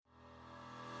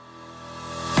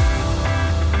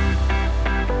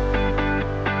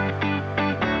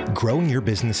Growing your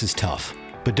business is tough,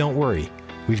 but don't worry,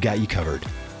 we've got you covered.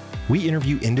 We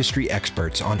interview industry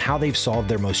experts on how they've solved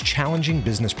their most challenging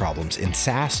business problems in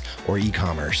SaaS or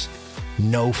e-commerce.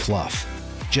 No fluff,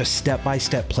 just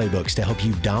step-by-step playbooks to help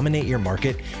you dominate your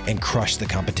market and crush the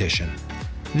competition.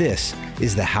 This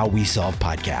is the How We Solve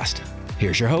podcast.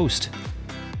 Here's your host.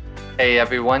 Hey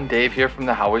everyone, Dave here from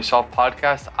the How We Solve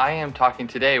podcast. I am talking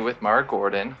today with Mara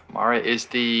Gordon. Mara is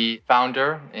the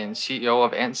founder and CEO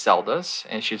of Aunt Zelda's,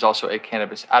 and she's also a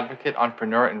cannabis advocate,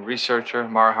 entrepreneur, and researcher.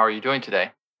 Mara, how are you doing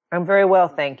today? I'm very well,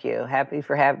 thank you. Happy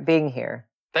for being here.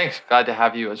 Thanks. Glad to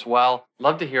have you as well.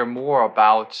 Love to hear more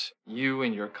about you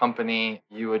and your company.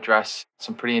 You address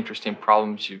some pretty interesting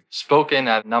problems. You've spoken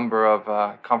at a number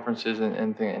of conferences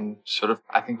and sort of,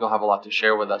 I think you'll have a lot to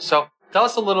share with us. So tell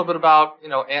us a little bit about,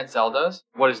 Aunt Zelda's.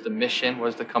 What is the mission? What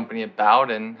is the company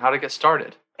about? And how to get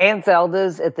started? Aunt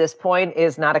Zelda's at this point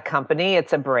is not a company,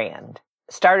 it's a brand.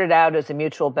 Started out as a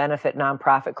mutual benefit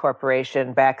nonprofit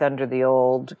corporation back under the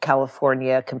old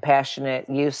California Compassionate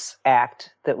Use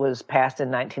Act that was passed in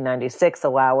 1996,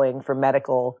 allowing for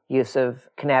medical use of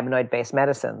cannabinoid-based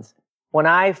medicines. When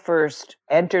I first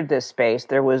entered this space,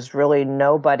 there was really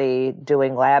nobody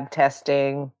doing lab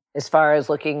testing as far as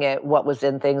looking at what was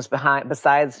in things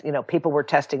besides, people were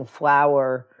testing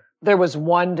flower. There was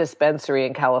one dispensary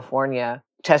in California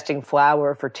testing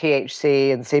flower for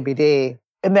THC and CBD.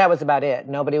 And that was about it.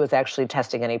 Nobody was actually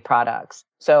testing any products.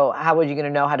 So how were you going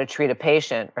to know how to treat a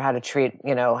patient or how to treat,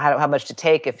 how much to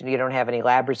take if you don't have any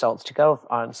lab results to go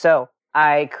on? So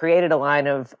I created a line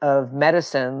of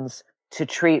medicines to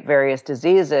treat various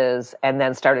diseases and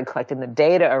then started collecting the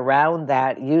data around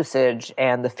that usage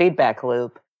and the feedback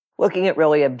loop, looking at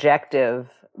really objective,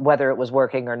 whether it was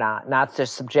working or not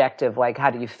just subjective, like how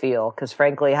do you feel? Because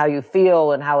frankly, how you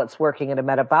feel and how it's working at a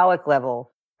metabolic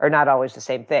level are not always the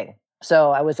same thing.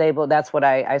 So that's what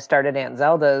I started Aunt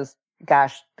Zelda's,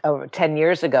 over 10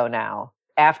 years ago now.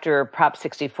 After Prop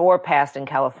 64 passed in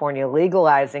California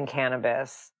legalizing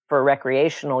cannabis for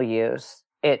recreational use,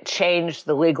 it changed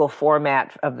the legal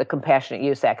format of the Compassionate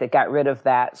Use Act. It got rid of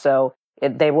that. So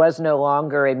there was no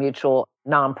longer a mutual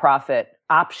nonprofit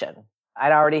option.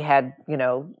 I'd already had,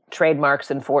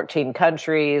 trademarks in 14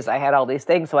 countries. I had all these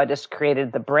things. So I just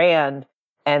created the brand.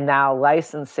 And now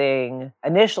licensing,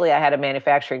 initially I had a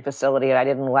manufacturing facility and I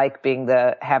didn't like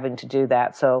having to do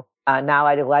that. So now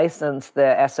I license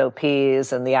the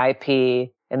SOPs and the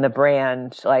IP and the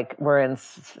brand. Like we're in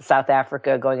South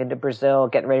Africa, going into Brazil,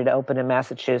 getting ready to open in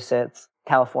Massachusetts,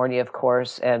 California, of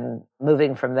course, and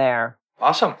moving from there.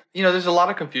 Awesome. There's a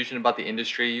lot of confusion about the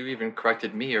industry. You even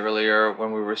corrected me earlier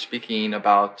when we were speaking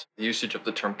about the usage of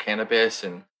the term cannabis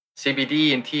and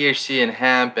CBD and THC and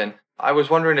hemp. And I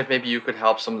was wondering if maybe you could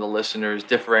help some of the listeners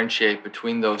differentiate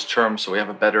between those terms so we have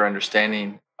a better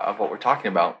understanding of what we're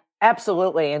talking about.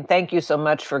 Absolutely. And thank you so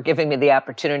much for giving me the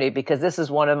opportunity, because this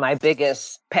is one of my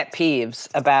biggest pet peeves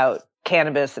about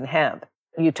cannabis and hemp.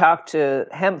 You talk to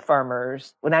hemp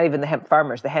farmers, well, not even the hemp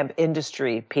farmers, the hemp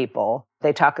industry people.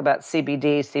 They talk about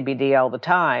CBD all the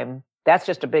time. That's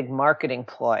just a big marketing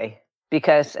ploy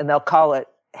and they'll call it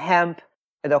hemp.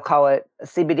 They'll call it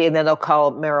CBD, and then they'll call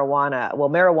it marijuana. Well,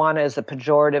 marijuana is a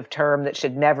pejorative term that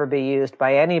should never be used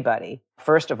by anybody.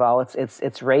 First of all, it's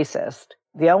racist.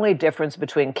 The only difference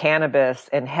between cannabis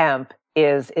and hemp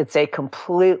is it's a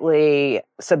completely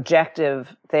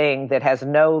subjective thing that has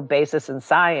no basis in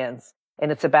science,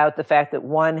 and it's about the fact that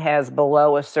one has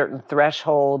below a certain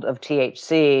threshold of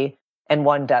THC and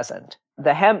one doesn't.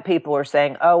 The hemp people are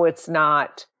saying, it's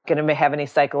not going to have any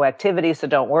psychoactivity, so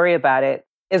don't worry about it,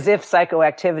 as if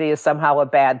psychoactivity is somehow a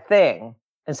bad thing,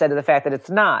 instead of the fact that it's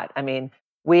not. I mean,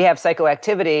 we have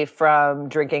psychoactivity from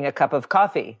drinking a cup of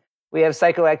coffee. We have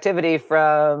psychoactivity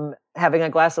from having a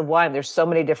glass of wine. There's so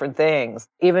many different things,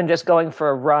 even just going for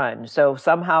a run. So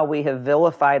somehow we have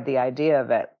vilified the idea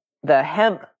of it. The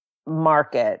hemp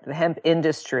market, the hemp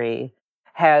industry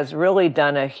has really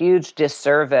done a huge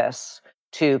disservice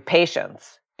to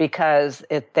patients because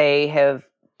they have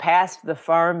passed the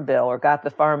Farm Bill or got the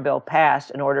Farm Bill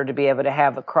passed in order to be able to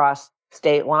have across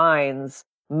state lines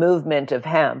movement of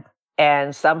hemp.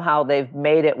 And somehow they've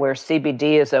made it where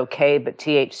CBD is okay, but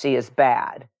THC is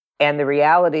bad. And the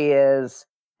reality is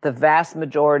the vast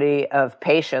majority of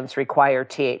patients require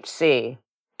THC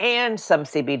and some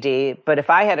CBD. But if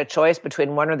I had a choice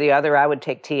between one or the other, I would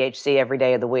take THC every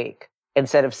day of the week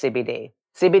instead of CBD.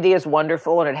 CBD is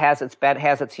wonderful and it has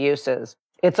its uses.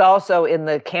 It's also in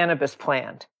the cannabis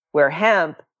plant, where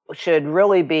hemp should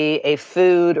really be a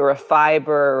food or a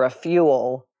fiber or a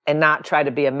fuel and not try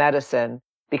to be a medicine,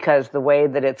 because the way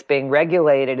that it's being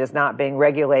regulated is not being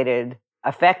regulated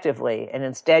effectively. And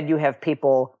instead you have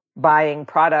people buying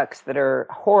products that are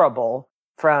horrible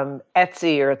from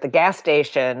Etsy or at the gas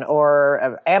station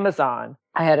or Amazon.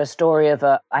 I had a story of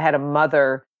I had a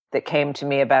mother that came to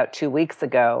me about 2 weeks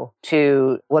ago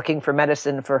to looking for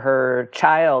medicine for her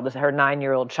child, her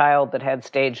 9-year-old child that had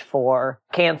stage 4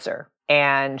 cancer.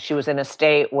 And she was in a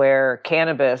state where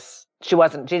cannabis, she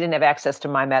didn't have access to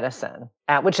my medicine,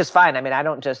 which is fine. I mean, I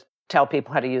don't just tell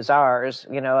people how to use ours.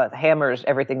 Hammers,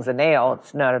 everything's a nail.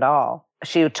 It's not at all.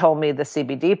 She told me the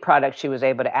CBD product she was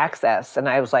able to access. And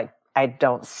I was like, I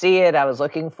don't see it. I was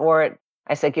looking for it.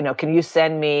 I said, can you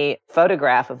send me a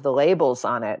photograph of the labels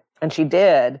on it? And she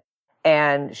did.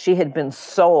 And she had been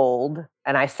sold.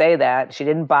 And I say that she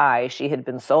didn't buy, she had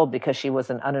been sold because she was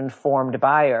an uninformed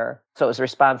buyer. So it was the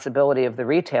responsibility of the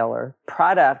retailer.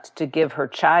 Product to give her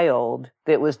child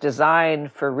that was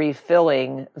designed for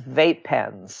refilling vape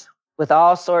pens with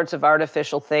all sorts of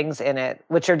artificial things in it,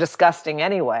 which are disgusting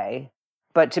anyway.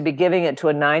 But to be giving it to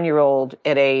a 9-year-old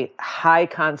at a high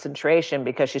concentration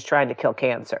because she's trying to kill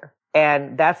cancer.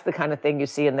 And that's the kind of thing you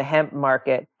see in the hemp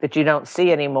market that you don't see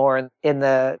anymore in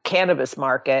the cannabis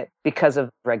market because of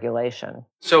regulation.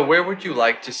 So where would you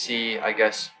like to see, I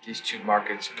guess, these two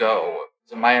markets go?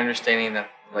 Is it my understanding that,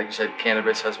 like you said,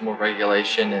 cannabis has more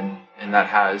regulation and that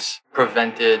has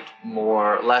prevented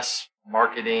less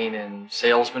marketing and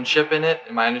salesmanship in it?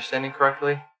 Am I understanding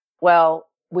correctly? Well,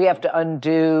 we have to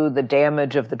undo the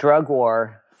damage of the drug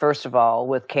war, first of all,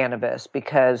 with cannabis,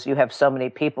 because you have so many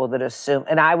people that assume,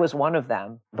 and I was one of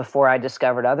them before I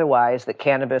discovered otherwise, that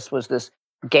cannabis was this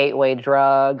gateway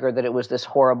drug or that it was this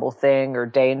horrible thing or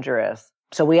dangerous.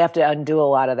 So we have to undo a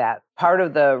lot of that. Part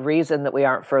of the reason that we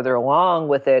aren't further along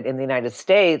with it in the United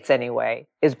States anyway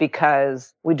is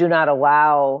because we do not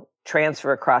allow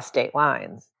transfer across state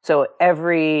lines. So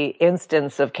every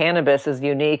instance of cannabis is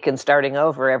unique and starting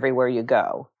over everywhere you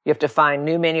go. You have to find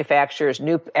new manufacturers,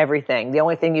 new everything. The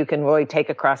only thing you can really take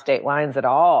across state lines at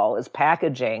all is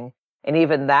packaging. And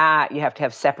even that, you have to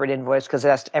have separate invoice because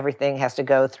everything has to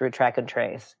go through track and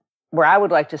trace. Where I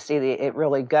would like to see it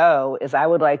really go is I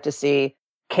would like to see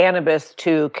cannabis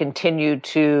to continue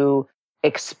to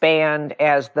expand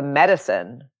as the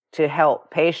medicine to help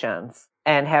patients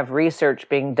and have research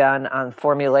being done on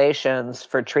formulations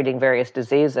for treating various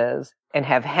diseases, and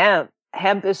have hemp.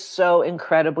 Hemp is so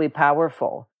incredibly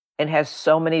powerful and has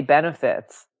so many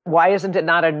benefits. Why isn't it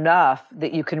not enough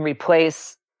that you can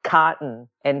replace cotton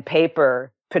and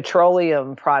paper,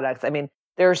 petroleum products? I mean,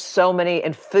 there's so many,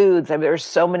 and foods. I mean, there's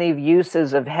so many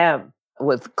uses of hemp.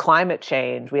 With climate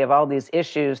change, we have all these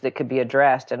issues that could be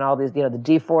addressed, and all these, the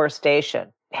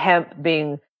deforestation. Hemp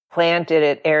being planted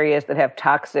at areas that have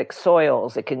toxic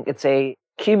soils. It's a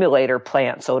accumulator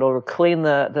plant, so it'll clean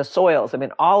the soils. I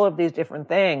mean, all of these different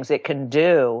things it can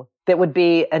do that would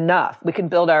be enough. We could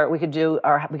build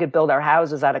our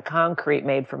houses out of concrete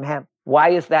made from hemp.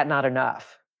 Why is that not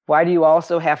enough? Why do you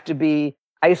also have to be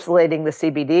isolating the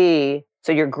CBD?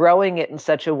 So you're growing it in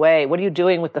such a way. What are you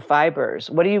doing with the fibers?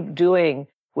 What are you doing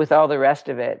with all the rest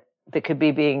of it that could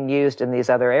be being used in these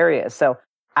other areas? So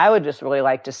I would just really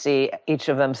like to see each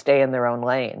of them stay in their own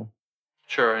lane.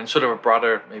 Sure, and sort of a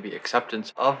broader maybe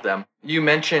acceptance of them. You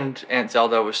mentioned Aunt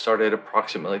Zelda was started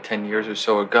approximately 10 years or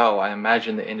so ago. I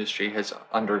imagine the industry has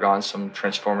undergone some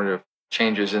transformative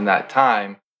changes in that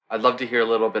time. I'd love to hear a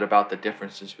little bit about the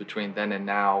differences between then and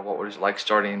now. What was it like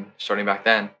starting back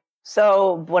then?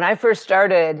 So when I first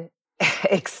started,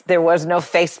 there was no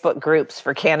Facebook groups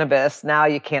for cannabis. Now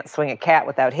you can't swing a cat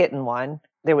without hitting one.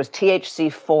 There was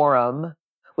THC Forum,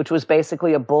 which was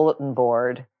basically a bulletin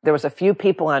board. There was a few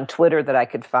people on Twitter that I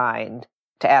could find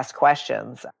to ask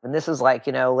questions. And this is like,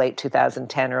 late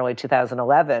 2010, early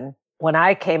 2011. When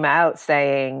I came out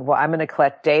saying, well, I'm going to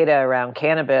collect data around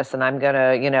cannabis and I'm going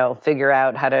to, figure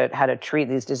out how to treat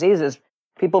these diseases,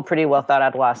 people pretty well thought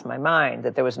I'd lost my mind,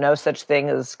 that there was no such thing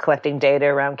as collecting data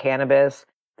around cannabis.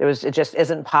 It just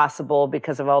isn't possible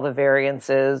because of all the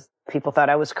variances. People thought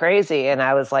I was crazy. And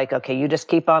I was like, okay, you just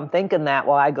keep on thinking that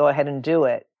while I go ahead and do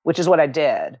it, which is what I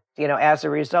did. As a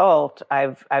result,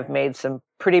 I've made some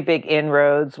pretty big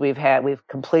inroads. We've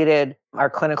completed our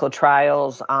clinical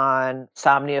trials on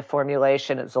insomnia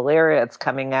formulation at Xolaria. It's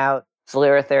coming out.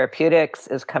 Xolaria Therapeutics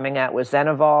is coming out with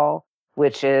Zenivol,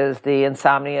 which is the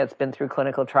insomnia. It's been through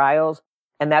clinical trials.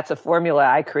 And that's a formula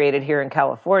I created here in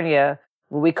California.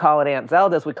 We call it Aunt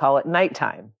Zelda's. We call it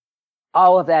nighttime.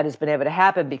 All of that has been able to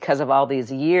happen because of all these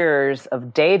years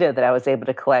of data that I was able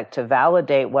to collect to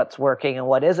validate what's working and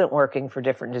what isn't working for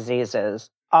different diseases.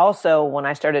 Also, when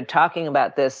I started talking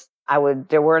about this,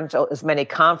 there weren't as many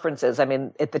conferences. I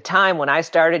mean, at the time when I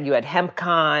started, you had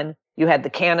HempCon, you had the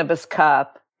Cannabis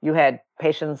Cup, you had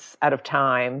Patients Out of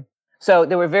Time. So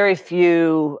there were very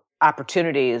few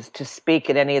opportunities to speak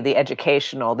at any of the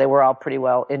educational. They were all pretty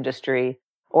well industry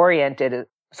oriented.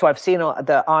 So I've seen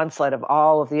the onslaught of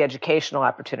all of the educational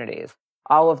opportunities,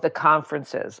 all of the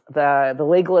conferences, the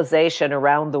legalization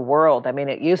around the world. I mean,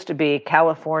 it used to be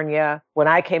California. When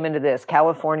I came into this,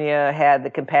 California had the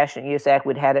Compassionate Use Act.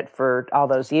 We'd had it for all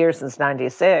those years since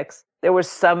 96. There was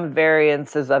some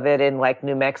variances of it in like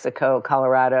New Mexico,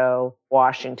 Colorado,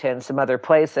 Washington, some other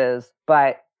places,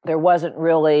 but there wasn't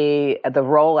really the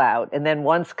rollout. And then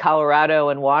once Colorado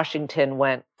and Washington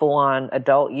went full-on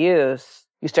adult use,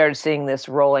 you started seeing this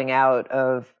rolling out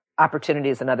of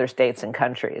opportunities in other states and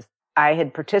countries. I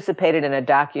had participated in a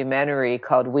documentary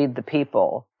called Weed the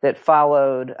People that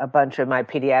followed a bunch of my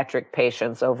pediatric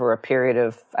patients over a period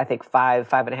of, I think,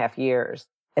 5.5 years.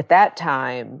 At that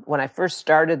time, when I first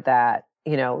started that,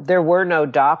 there were no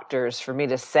doctors for me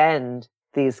to send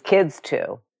these kids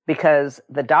to, because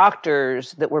the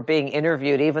doctors that were being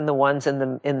interviewed, even the ones in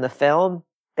the film,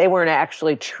 they weren't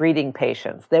actually treating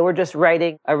patients. They were just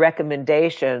writing a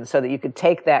recommendation so that you could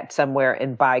take that somewhere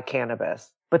and buy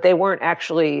cannabis. But they weren't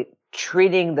actually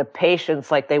treating the patients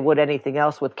like they would anything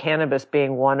else, with cannabis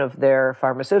being one of their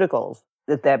pharmaceuticals.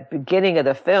 At the beginning of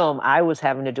the film, I was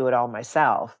having to do it all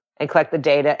myself and collect the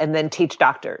data and then teach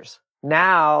doctors.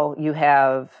 Now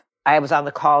I was on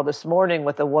the call this morning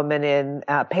with a woman in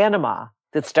Panama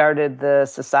that started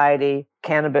the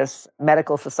Cannabis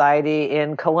Medical Society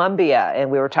in Colombia. And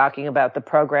we were talking about the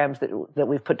programs that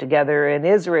we've put together in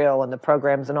Israel and the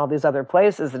programs in all these other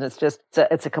places. And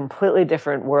it's a completely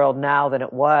different world now than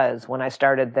it was when I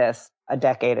started this a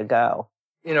decade ago.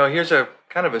 Here's a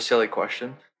kind of a silly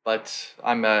question, but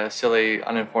I'm a silly,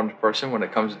 uninformed person when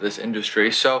it comes to this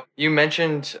industry. So you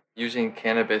mentioned using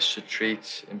cannabis to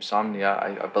treat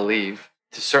insomnia, I believe.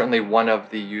 It's certainly one of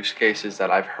the use cases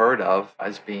that I've heard of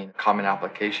as being a common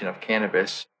application of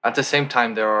cannabis. At the same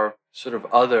time, there are sort of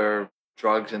other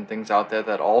drugs and things out there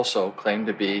that also claim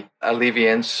to be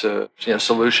alleviants,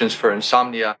 solutions for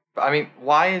insomnia. I mean,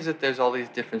 why is it there's all these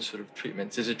different sort of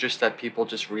treatments? Is it just that people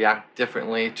just react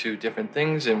differently to different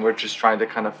things, and we're just trying to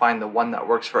kind of find the one that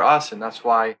works for us, and that's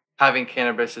why having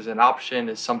cannabis as an option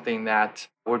is something that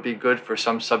would be good for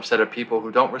some subset of people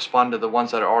who don't respond to the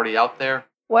ones that are already out there?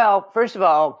 Well, first of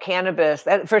all,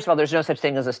 there's no such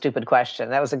thing as a stupid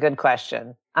question. That was a good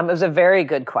question. It was a very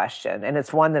good question. And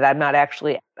it's one that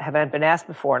haven't been asked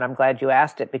before. And I'm glad you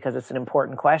asked it, because it's an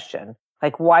important question.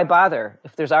 Like, why bother?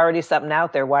 If there's already something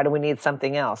out there, why do we need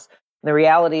something else? The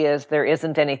reality is there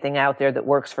isn't anything out there that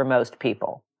works for most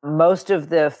people.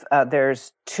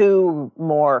 There's two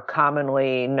more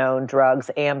commonly known drugs,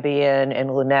 Ambien and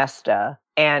Lunesta,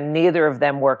 and neither of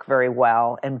them work very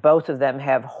well. And both of them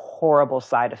have horrible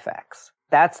side effects.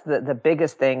 That's the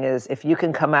biggest thing, is if you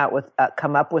can come up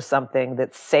with something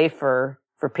that's safer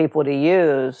for people to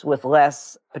use with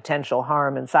less potential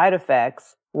harm and side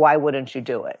effects, why wouldn't you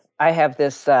do it? I have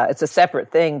this, it's a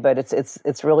separate thing, but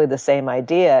it's really the same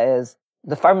idea. Is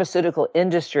the pharmaceutical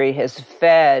industry has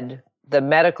fed the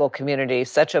medical community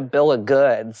such a bill of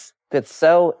goods that's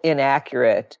so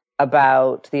inaccurate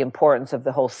about the importance of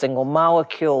the whole single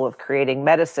molecule of creating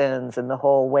medicines and the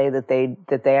whole way that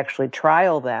they actually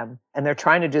trial them. And they're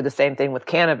trying to do the same thing with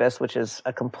cannabis, which is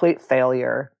a complete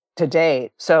failure to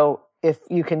date. So if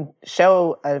you can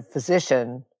show a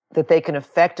physician that they can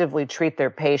effectively treat their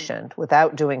patient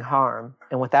without doing harm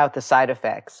and without the side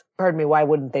effects, why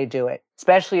wouldn't they do it?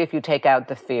 Especially if you take out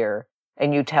the fear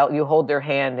and you hold their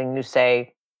hand and you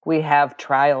say, we have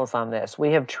trials on this.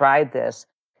 We have tried this.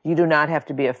 You do not have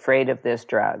to be afraid of this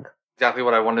drug. Exactly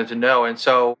what I wanted to know. And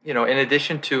so, in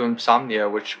addition to insomnia,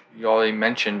 which you already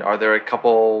mentioned, are there a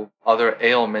couple other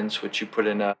ailments which you put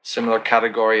in a similar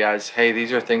category as, hey,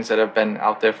 these are things that have been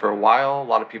out there for a while. A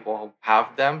lot of people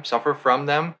have them, suffer from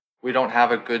them. We don't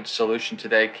have a good solution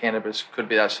today. Cannabis could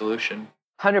be that solution.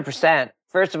 100%.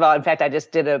 First of all, in fact, I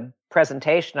just did a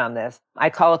presentation on this. I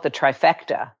call it the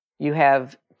trifecta. You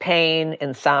have pain,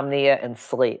 insomnia, and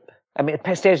sleep.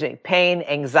 Pain,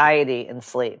 anxiety, and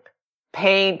sleep.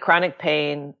 Pain, chronic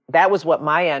pain. That was what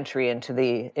my entry into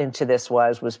this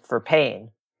was for pain.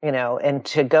 And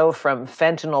to go from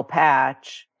fentanyl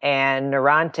patch and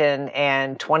Neurontin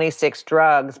and 26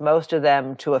 drugs, most of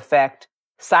them to affect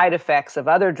side effects of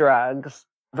other drugs,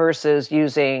 versus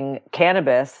using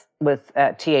cannabis with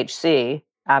THC.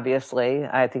 Obviously,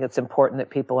 I think it's important that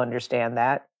people understand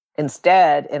that.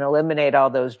 Instead, and eliminate all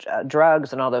those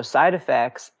drugs and all those side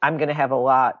effects, I'm going to have a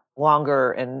lot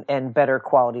longer and better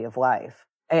quality of life.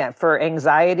 And for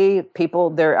anxiety,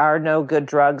 there are no good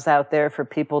drugs out there for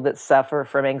people that suffer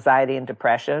from anxiety and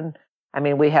depression.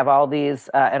 We have all these,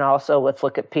 and also let's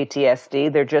look at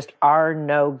PTSD. There just are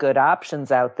no good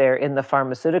options out there in the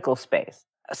pharmaceutical space.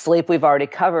 Sleep we've already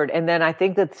covered. And then I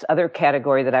think that's other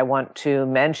category that I want to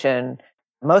mention.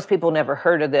 Most people never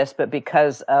heard of this, but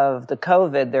because of the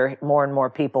COVID, more and more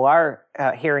people are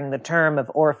hearing the term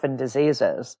of orphan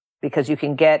diseases, because you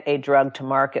can get a drug to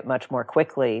market much more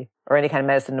quickly, or any kind of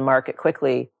medicine to market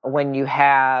quickly, when you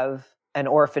have an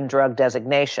orphan drug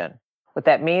designation. What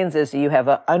that means is you have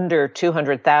under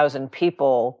 200,000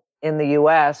 people in the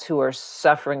US who are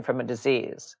suffering from a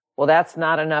disease. Well, that's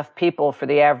not enough people for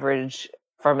the average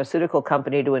pharmaceutical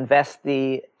company to invest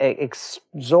the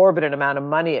exorbitant amount of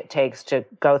money it takes to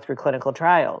go through clinical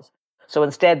trials. So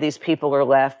instead, these people are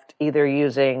left either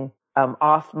using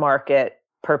off-market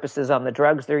purposes on the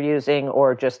drugs they're using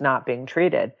or just not being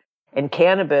treated. And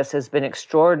cannabis has been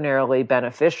extraordinarily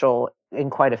beneficial in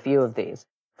quite a few of these.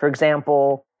 For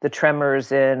example, the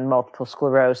tremors in multiple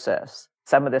sclerosis.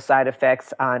 Some of the side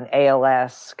effects on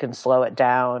ALS can slow it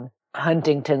down.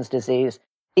 Huntington's disease.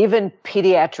 Even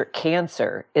pediatric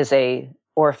cancer is a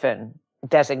orphan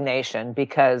designation,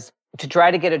 because to try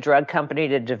to get a drug company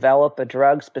to develop a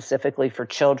drug specifically for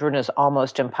children is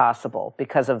almost impossible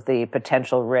because of the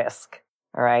potential risk.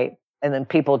 All right. And then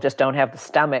people just don't have the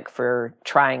stomach for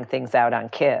trying things out on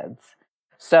kids.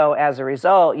 So as a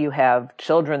result, you have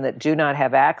children that do not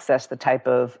have access to the type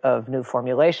of new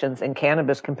formulations, and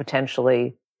cannabis can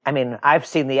potentially, I've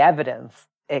seen the evidence.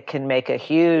 It can make a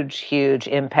huge, huge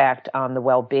impact on the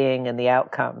well-being and the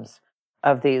outcomes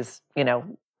of these,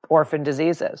 orphan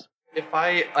diseases. If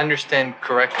I understand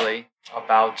correctly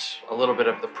about a little bit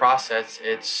of the process,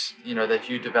 it's, that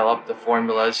you develop the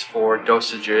formulas for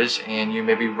dosages and you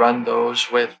maybe run those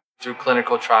through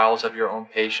clinical trials of your own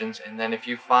patients. And then if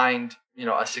you find,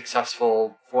 a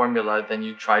successful formula, then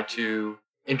you try to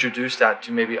introduce that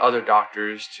to maybe other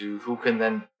doctors who can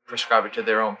then prescribe it to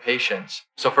their own patients.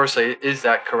 So firstly, is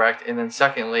that correct? And then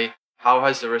secondly, how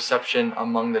has the reception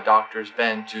among the doctors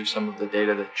been to some of the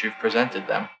data that you've presented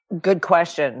them? Good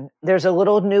question. There's a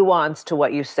little nuance to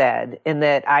what you said in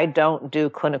that I don't do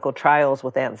clinical trials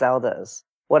with Aunt Zelda's.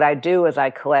 What I do is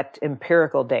I collect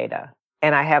empirical data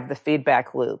and I have the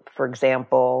feedback loop. For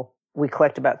example, we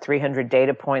collect about 300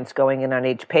 data points going in on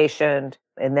each patient.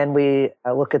 And then we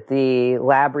look at the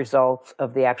lab results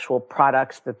of the actual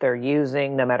products that they're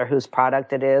using, no matter whose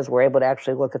product it is. We're able to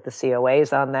actually look at the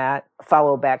COAs on that,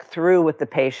 follow back through with the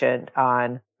patient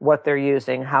on what they're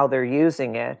using, how they're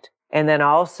using it. And then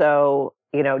also,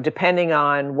 depending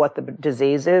on what the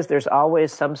disease is, there's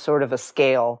always some sort of a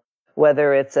scale,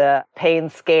 whether it's a pain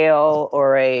scale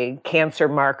or a cancer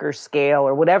marker scale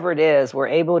or whatever it is. We're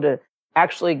able to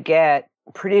actually get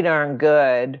pretty darn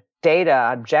good data,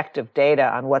 objective data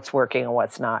on what's working and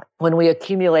what's not. When we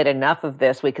accumulate enough of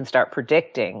this, we can start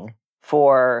predicting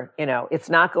for, it's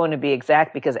not going to be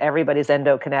exact because everybody's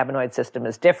endocannabinoid system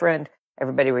is different.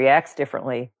 Everybody reacts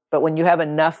differently. But when you have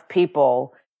enough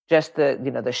people, just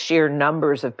the sheer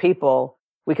numbers of people,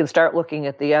 we can start looking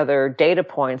at the other data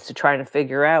points to try and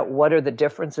figure out what are the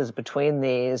differences between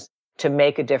these to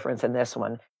make a difference in this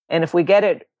one. And if we get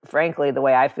it, frankly, the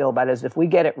way I feel about it is if we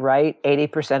get it right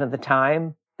 80% of the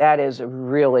time, that is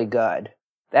really good.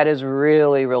 That is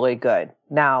really, really good.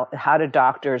 Now, how do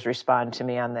doctors respond to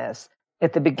me on this?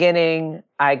 At the beginning,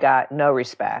 I got no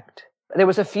respect. There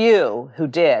was a few who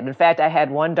did. In fact, I had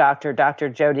one doctor, Dr.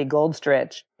 Jody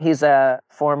Goldstrich. He's a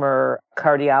former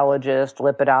cardiologist,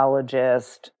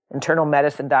 lipidologist, internal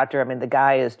medicine doctor. The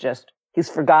guy is he's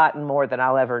forgotten more than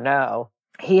I'll ever know.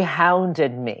 He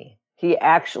hounded me. He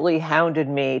actually hounded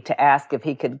me to ask if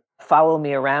he could follow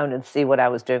me around and see what I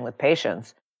was doing with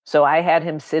patients. So I had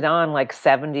him sit on like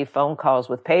 70 phone calls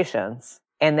with patients,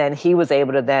 and then he was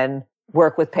able to then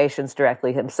work with patients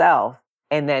directly himself.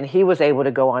 And then he was able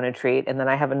to go on and treat. And then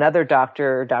I have another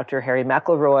doctor, Dr. Harry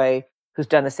McElroy, who's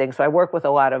done this thing. So I work with a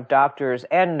lot of doctors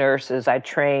and nurses. I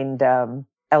trained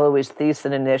Eloise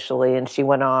Thiessen initially, and she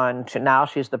went on to now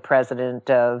she's the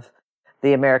president of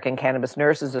the American Cannabis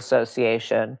Nurses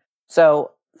Association.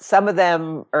 So some of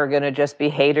them are going to just be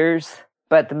haters,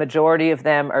 but the majority of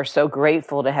them are so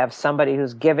grateful to have somebody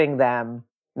who's giving them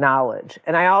knowledge.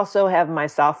 And I also have my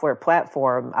software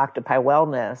platform, Octopi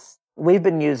Wellness. We've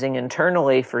been using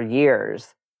internally for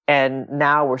years, and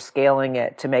now we're scaling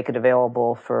it to make it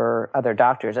available for other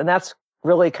doctors. And that's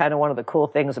really kind of one of the cool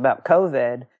things about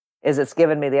COVID is it's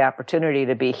given me the opportunity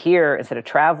to be here instead of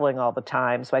traveling all the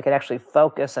time, so I could actually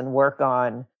focus and work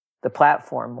on the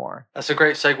platform more. That's a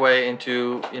great segue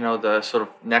into, the sort of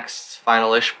next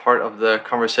final-ish part of the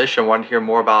conversation. I want to hear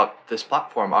more about this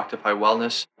platform, Octopi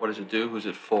Wellness. What does it do? Who's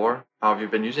it for? How have you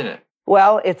been using it?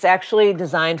 Well, it's actually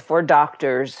designed for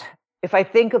doctors. if I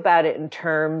think about it in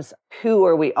terms, who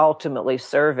are we ultimately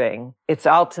serving? It's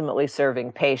ultimately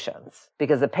serving patients,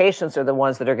 because the patients are the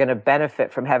ones that are going to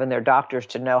benefit from having their doctors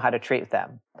to know how to treat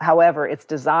them. However, it's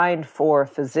designed for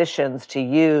physicians to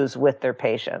use with their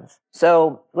patients.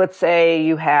 So let's say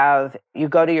you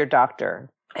go to your doctor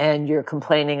and you're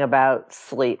complaining about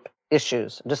sleep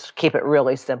issues. Just keep it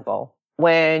really simple.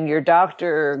 When your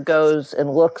doctor goes and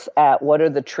looks at what are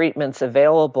the treatments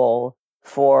available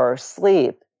for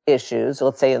sleep issues,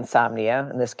 let's say insomnia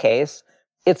in this case,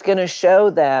 it's going to show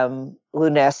them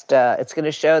Lunesta, it's going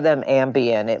to show them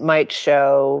Ambien. It might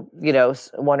show,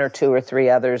 one or two or three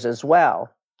others as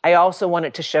well. I also want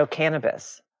it to show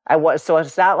cannabis. So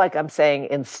it's not like I'm saying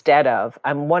instead of,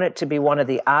 I want it to be one of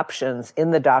the options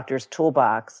in the doctor's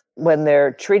toolbox. When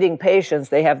they're treating patients,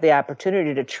 they have the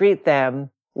opportunity to treat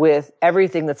them with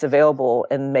everything that's available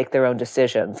and make their own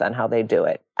decisions on how they do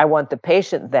it. I want the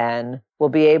patient then will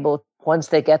be able, once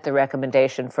they get the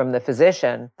recommendation from the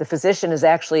physician is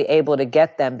actually able to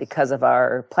get them, because of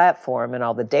our platform and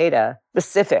all the data,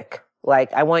 specific.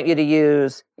 Like, I want you to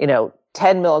use,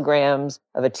 10 milligrams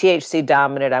of a THC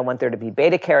dominant. I want there to be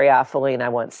beta caryophyllene. I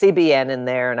want CBN in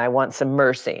there, and I want some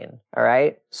myrcene. All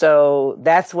right. So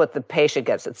that's what the patient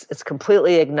gets. It's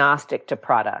completely agnostic to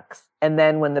products. And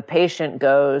then when the patient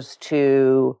goes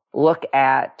to look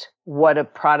at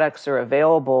what products are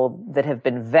available that have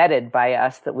been vetted by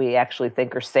us, that we actually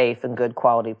think are safe and good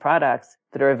quality products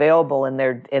that are available in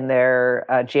their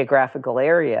geographical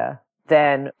area,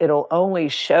 then it'll only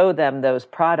show them those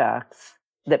products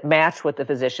that match what the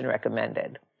physician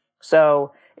recommended.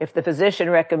 So if the physician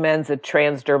recommends a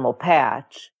transdermal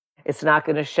patch, it's not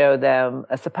going to show them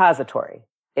a suppository.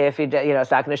 If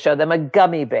it's not going to show them a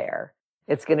gummy bear.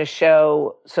 It's going to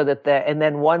show and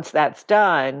then once that's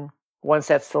done, once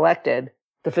that's selected,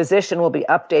 the physician will be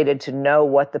updated to know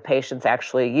what the patient's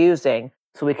actually using,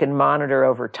 so we can monitor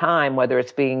over time whether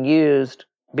it's being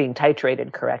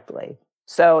titrated correctly.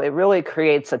 So it really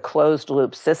creates a closed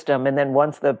loop system. And then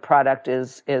once the product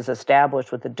is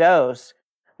established with the dose,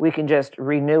 we can just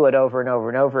renew it over and over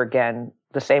and over again,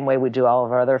 the same way we do all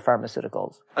of our other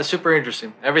pharmaceuticals. That's super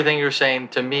interesting. Everything you're saying,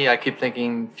 to me, I keep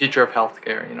thinking future of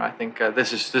healthcare. I think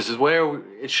this is where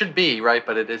it should be, right?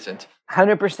 But it isn't.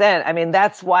 100%. I mean,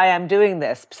 that's why I'm doing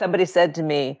this. Somebody said to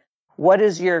me, "What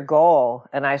is your goal?"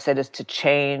 And I said, "It's to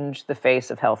change the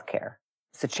face of healthcare.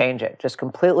 It's to change it, just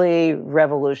completely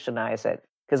revolutionize it."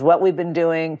 Because what we've been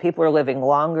doing, people are living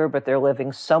longer, but they're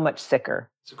living so much sicker.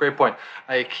 It's a great point.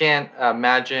 I can't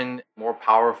imagine a more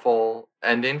powerful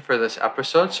ending for this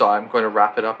episode, so I'm going to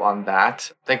wrap it up on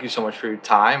that. Thank you so much for your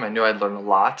time. I knew I'd learn a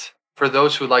lot. For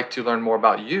those who'd like to learn more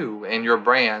about you and your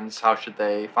brands, how should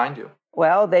they find you?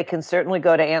 Well, they can certainly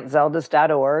go to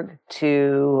auntzeldas.org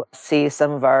to see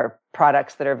some of our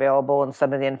products that are available and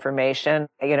some of the information.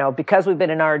 Because we've been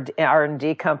an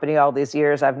R&D company all these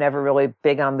years, I've never really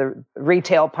big on the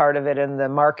retail part of it and the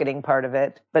marketing part of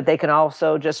it. But they can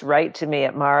also just write to me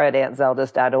at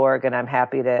mara@auntzeldas.org, and I'm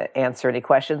happy to answer any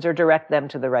questions or direct them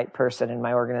to the right person in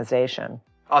my organization.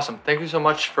 Awesome. Thank you so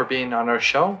much for being on our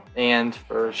show and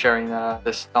for sharing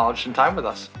this knowledge and time with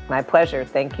us. My pleasure.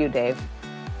 Thank you, Dave.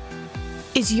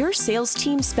 Is your sales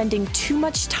team spending too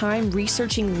much time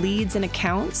researching leads and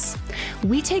accounts?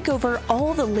 We take over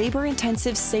all the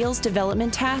labor-intensive sales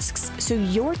development tasks so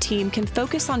your team can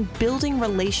focus on building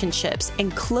relationships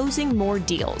and closing more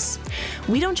deals.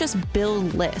 We don't just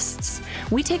build lists.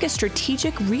 We take a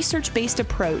strategic, research-based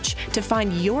approach to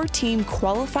find your team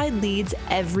qualified leads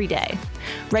every day.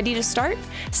 Ready to start?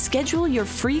 Schedule your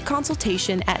free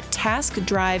consultation at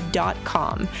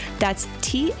taskdrive.com. That's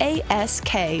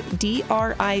taskdrive.com.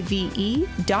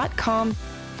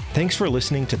 Thanks for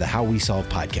listening to the How We Solve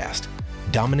podcast.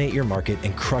 Dominate your market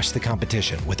and crush the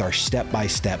competition with our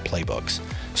step-by-step playbooks.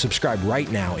 Subscribe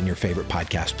right now in your favorite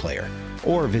podcast player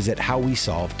or visit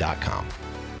howwesolve.com.